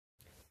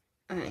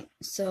Alright,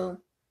 so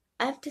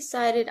I've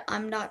decided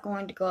I'm not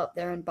going to go up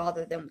there and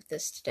bother them with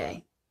this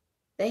today.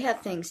 They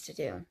have things to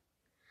do.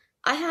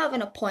 I have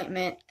an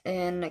appointment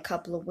in a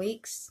couple of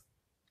weeks.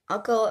 I'll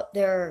go up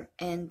there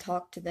and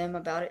talk to them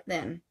about it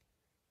then,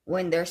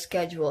 when they're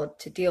scheduled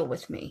to deal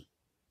with me.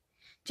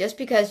 Just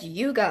because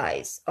you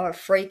guys are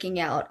freaking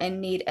out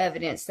and need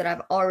evidence that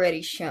I've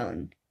already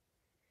shown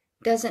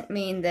doesn't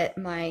mean that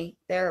my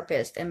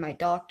therapist and my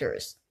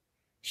doctors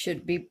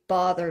should be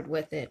bothered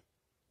with it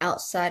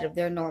outside of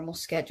their normal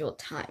scheduled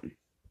time.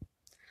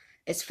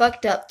 It's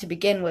fucked up to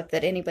begin with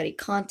that anybody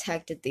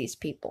contacted these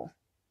people,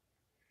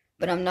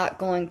 but I'm not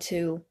going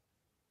to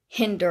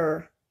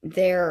hinder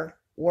their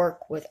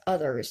work with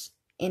others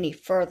any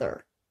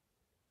further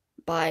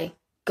by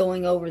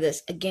going over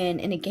this again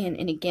and again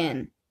and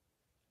again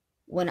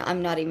when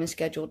I'm not even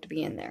scheduled to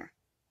be in there.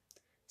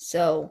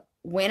 So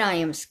when I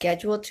am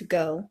scheduled to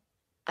go,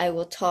 I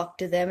will talk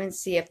to them and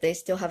see if they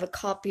still have a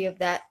copy of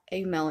that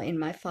email in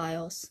my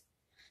files,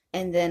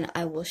 and then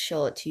I will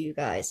show it to you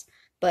guys.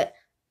 But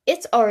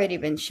it's already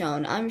been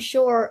shown. I'm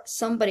sure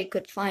somebody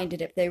could find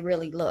it if they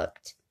really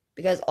looked,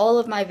 because all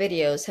of my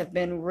videos have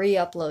been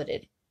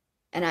re-uploaded,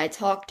 and I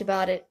talked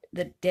about it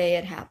the day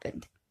it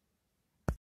happened.